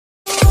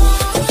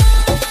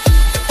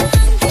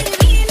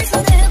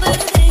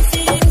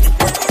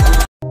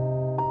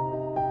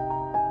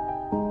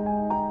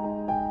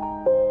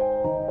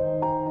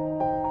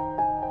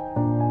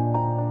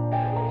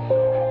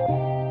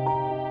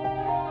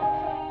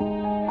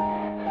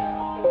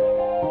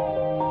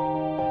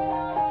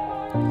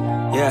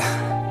Yeah.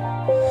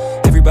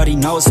 Everybody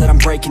knows that I'm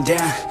breaking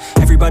down.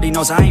 Everybody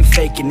knows I ain't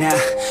faking now.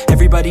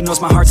 Everybody knows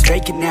my heart's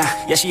vacant now.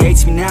 Yeah, she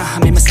hates me now, I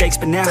made mistakes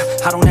but now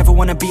I don't ever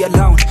wanna be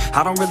alone.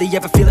 I don't really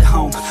ever feel at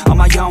home. On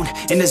my own,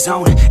 in the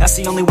zone, that's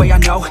the only way I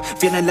know.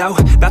 Feeling low,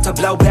 about to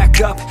blow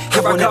back up.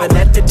 Here I won't ever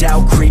let the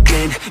doubt creep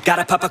in.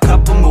 Gotta pop a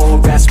couple more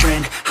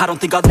aspirin. I don't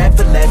think I'll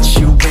ever let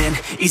you in.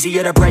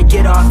 Easier to break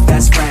it off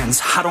best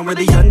friends. I don't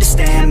really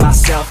understand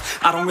myself.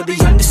 I don't really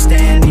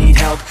understand, need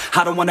help.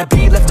 I don't wanna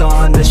be left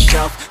on the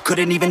shelf.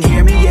 Couldn't even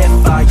hear me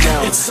if I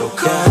yelled. It's so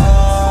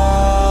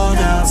cold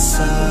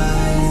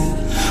outside.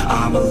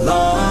 I'm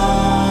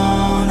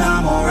alone,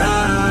 I'm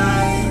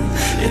alright.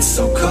 It's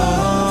so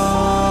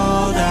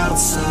cold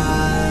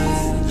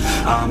outside.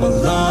 I'm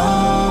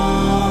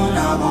alone,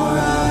 I'm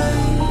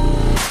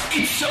alright.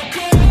 It's so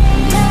cold.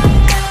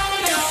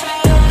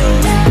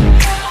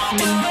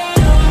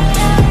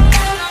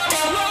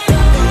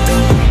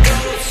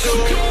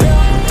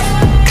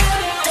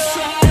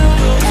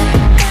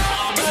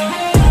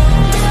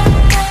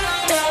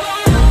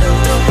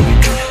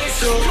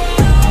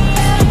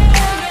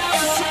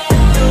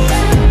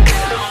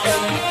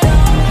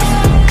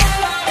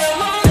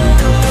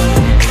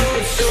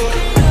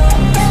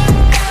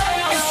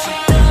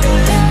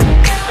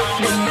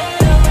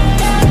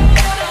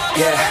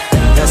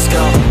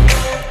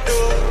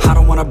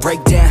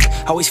 Break down,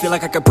 always feel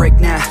like I could break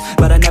now,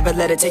 but I never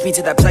let it take me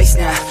to that place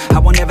now. I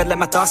won't ever let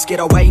my thoughts get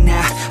away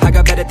now. I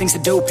got better things to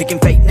do, picking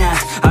fate now.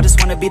 I just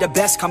wanna be the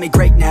best, call me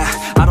great now.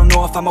 I don't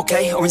know if I'm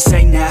okay or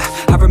insane now.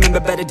 I remember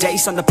better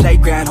days on the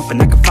playground, hoping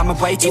I can find my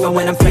way. Even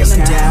when I'm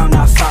feeling down,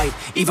 I fight.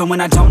 Even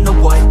when I don't know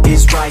what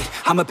is right,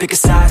 I'ma pick a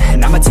side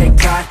and I'ma take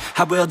pride.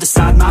 I will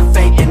decide my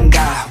fate and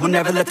I will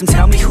never let them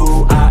tell me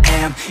who I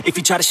am. If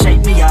you try to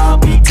shape me, I'll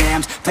be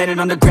damned. Planet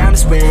on the ground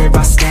is where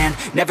I stand.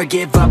 Never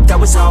give up, that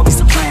was always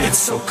the plan. It's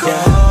so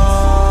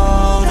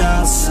cold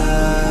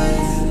outside.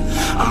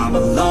 I'm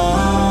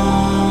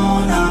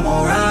alone, I'm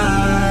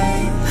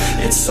alright.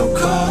 It's so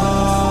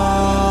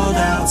cold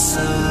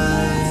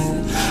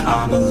outside.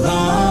 I'm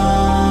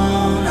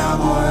alone,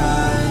 I'm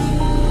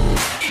alright.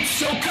 It's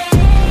so cold.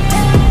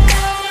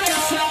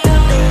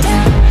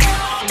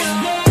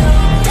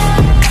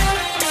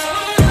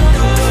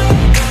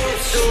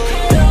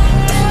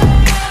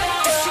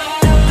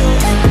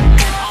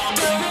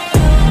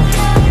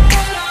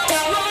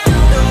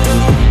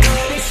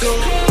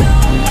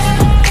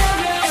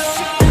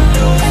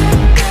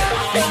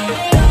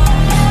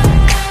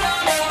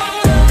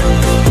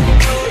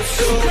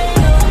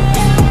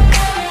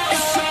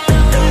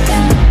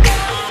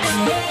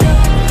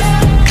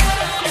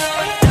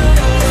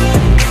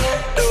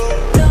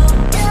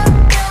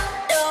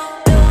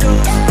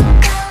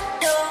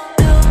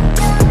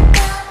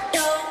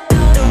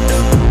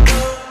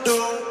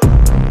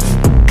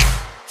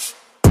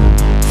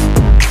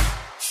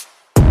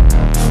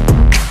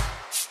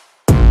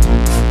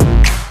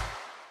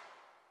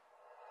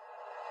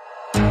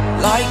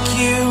 Like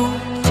you,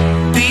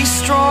 be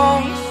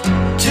strong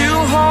to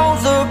hold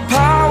the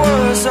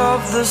powers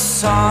of the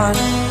sun.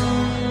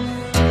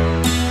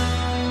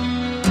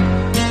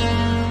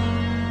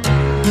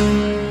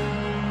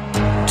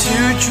 To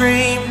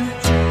dream,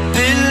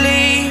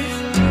 believe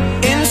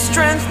in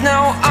strength.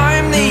 Now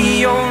I'm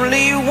the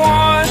only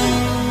one,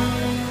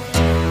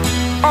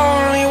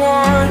 only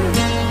one.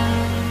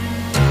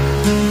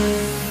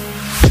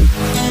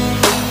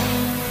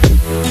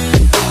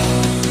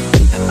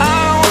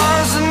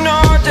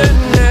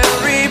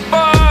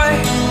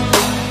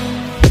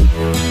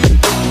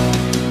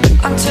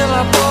 Until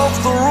I broke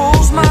the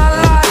rules, my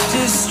life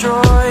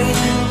destroyed.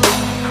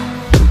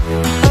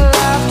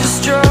 Life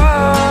destroyed.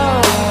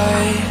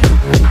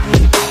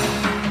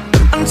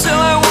 Until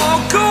I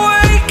woke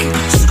awake,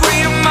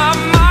 scream my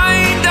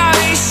mind,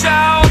 I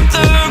shout,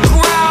 the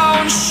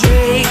ground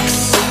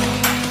shakes.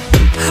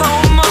 How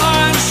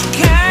much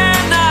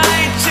can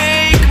I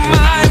take?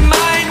 My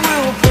mind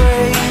will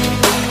break.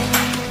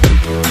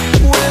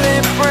 Will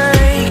it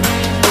break?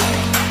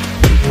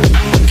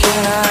 What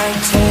can I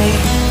take?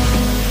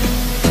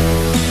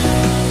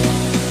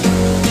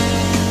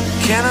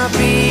 Can I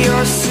be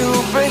your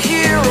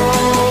superhero?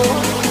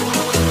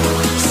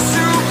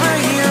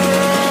 Superhero.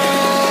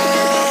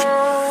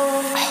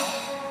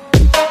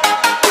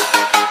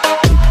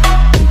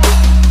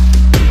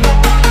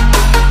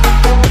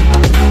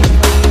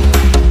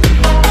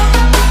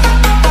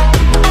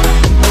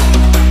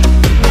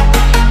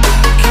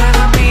 Can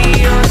I be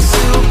your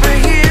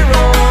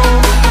superhero?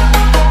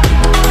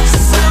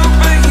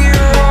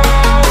 Superhero.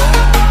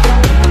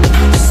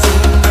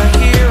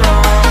 Superhero.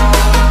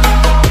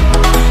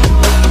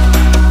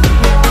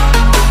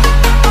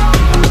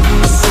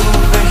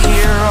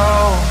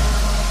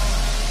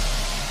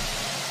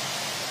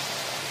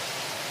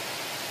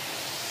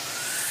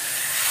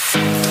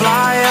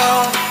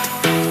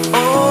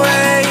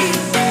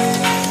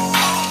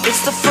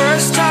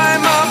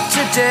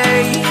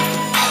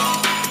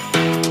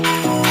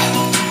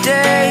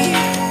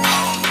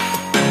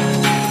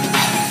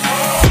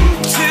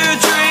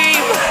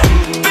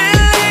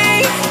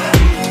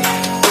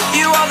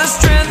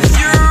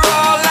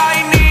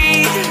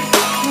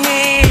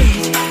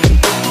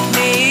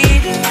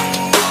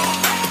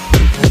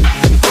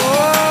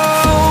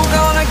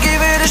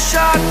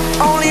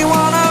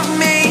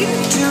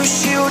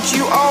 shield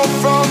you all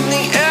from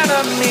the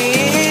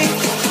enemy.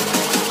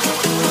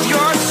 You're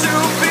a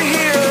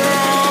superhero.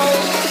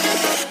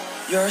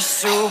 You're a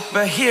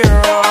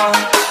superhero.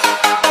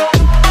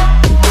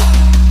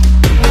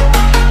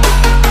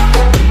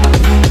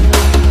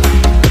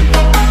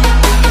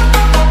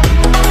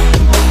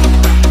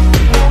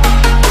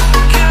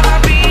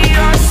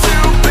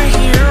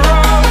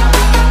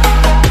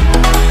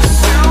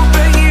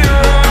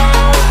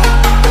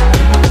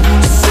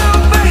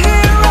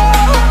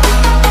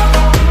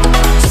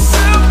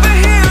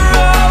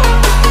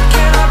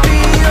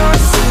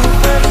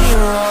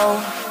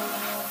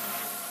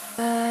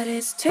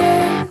 It's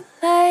too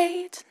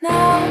late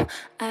now.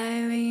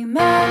 I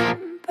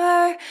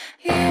remember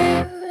you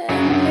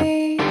and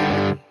me,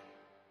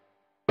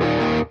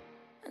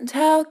 and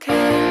how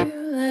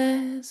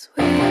careless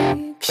we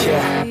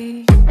could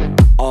be.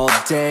 All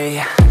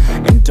day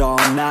and all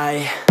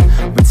night,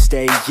 we'd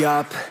stay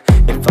up,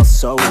 it felt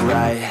so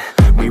right.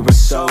 We were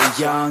so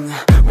young,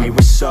 we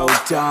were so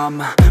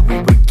dumb.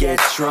 We would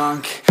get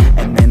drunk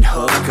and then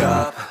hook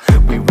up.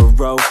 We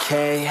were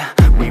okay,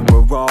 we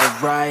were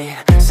alright,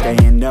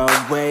 staying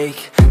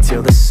awake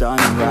till the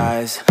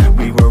sunrise.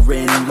 We were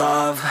in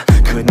love,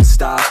 couldn't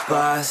stop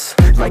us,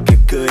 like a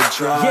good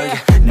drug,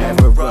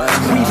 never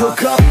enough. We'd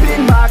hook up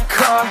in my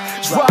car,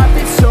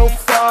 driving so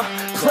far,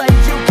 play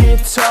you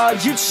guitar,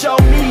 you'd show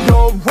me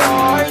your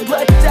art.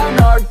 Let down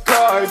our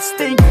guards,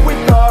 think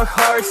with our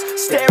hearts,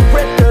 stare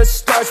at the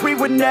stars. We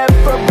were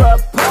never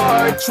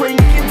apart,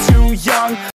 drinking too young.